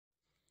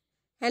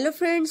Hello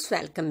friends,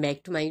 welcome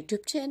back to my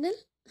YouTube channel.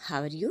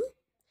 How are you?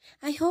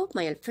 I hope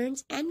my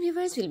friends and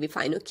viewers will be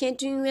fine, okay,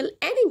 doing well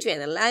and enjoying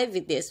the life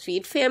with their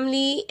sweet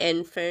family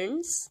and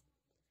friends.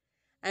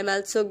 I'm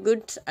also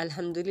good,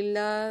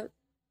 Alhamdulillah.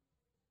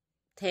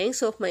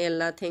 Thanks of my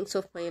Allah, thanks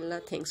of my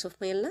Allah, thanks of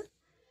my Allah.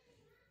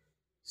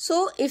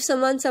 So if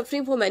someone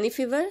suffering from any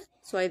fever,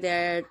 so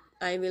that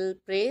I will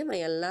pray,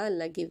 my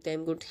Allah give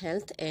them good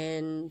health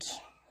and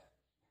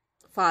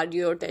for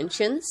your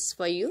tensions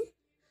for you.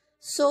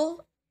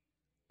 So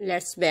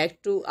let's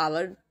back to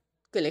our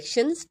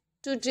collections.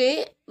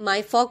 Today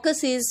my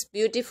focus is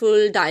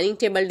beautiful dining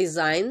table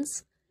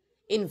designs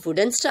in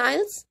wooden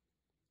styles.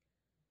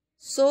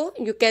 So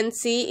you can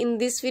see in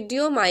this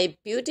video, my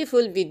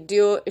beautiful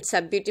video. It's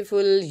a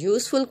beautiful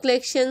useful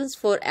collections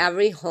for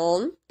every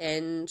home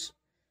and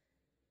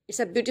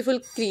it's a beautiful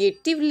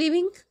creative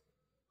living.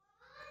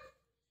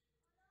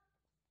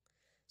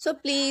 So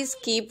please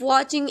keep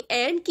watching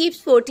and keep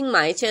supporting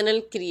my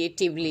channel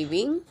Creative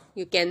Living.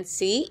 You can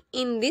see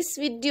in this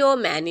video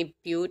many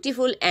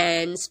beautiful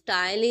and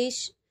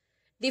stylish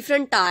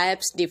different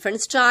types,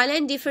 different style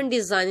and different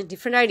design,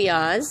 different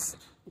ideas,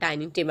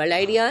 dining table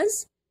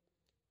ideas.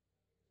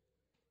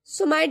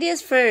 So my dear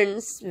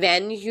friends,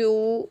 when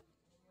you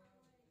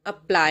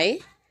apply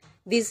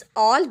these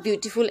all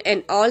beautiful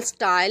and all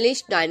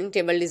stylish dining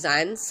table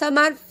designs, some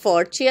are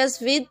 4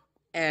 chairs with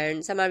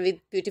and some are with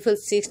beautiful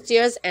 6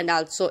 chairs and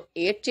also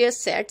 8 chair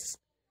sets,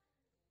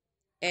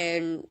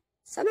 and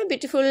some are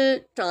beautiful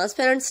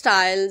transparent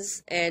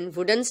styles and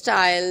wooden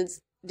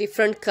styles,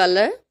 different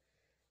color.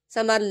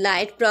 Some are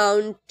light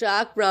brown,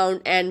 dark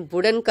brown and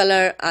wooden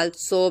color,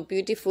 also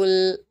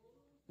beautiful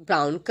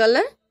brown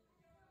color.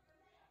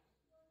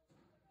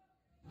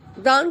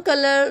 Brown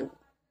color,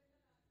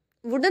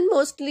 wooden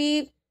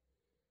mostly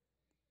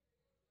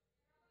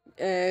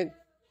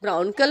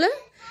brown color.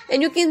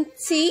 And you can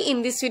see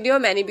in this video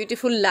many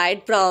beautiful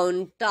light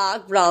brown,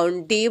 dark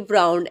brown, deep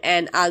brown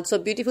and also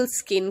beautiful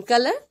skin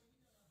color.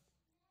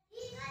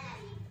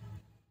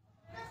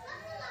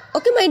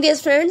 Okay my dear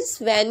friends,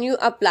 when you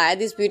apply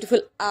these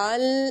beautiful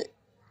all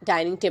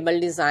dining table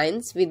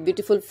designs with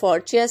beautiful 4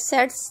 chair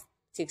sets,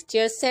 6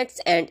 chair sets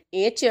and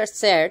 8 chair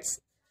sets,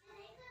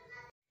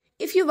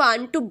 if you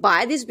want to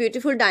buy this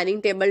beautiful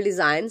dining table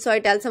design, so I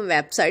tell some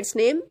websites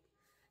name.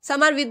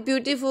 Some are with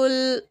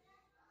beautiful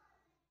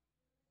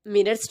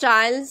mirror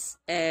styles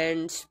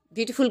and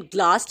beautiful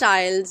glass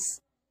tiles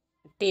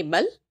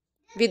table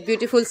with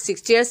beautiful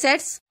 6 chair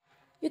sets.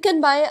 You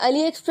can buy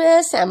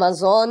AliExpress,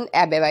 Amazon,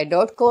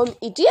 abebai.com,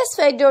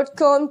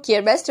 etsfy.com,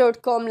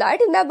 carebest.com,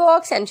 Light in the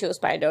Box and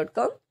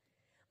showspy.com.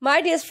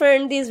 My dear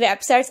friend, these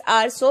websites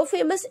are so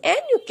famous and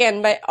you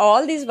can buy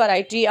all these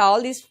variety,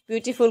 all these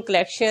beautiful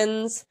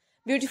collections,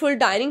 beautiful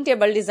dining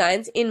table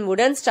designs in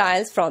wooden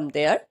styles from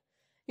there.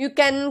 You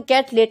can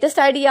get latest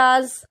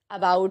ideas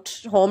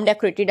about home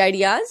decorated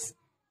ideas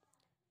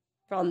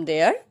from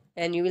there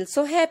and you will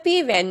so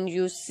happy when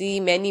you see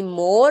many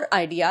more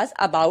ideas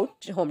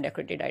about home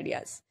decorated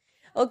ideas.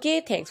 Okay,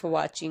 thanks for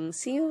watching.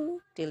 See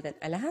you till then.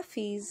 Allah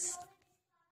Hafiz.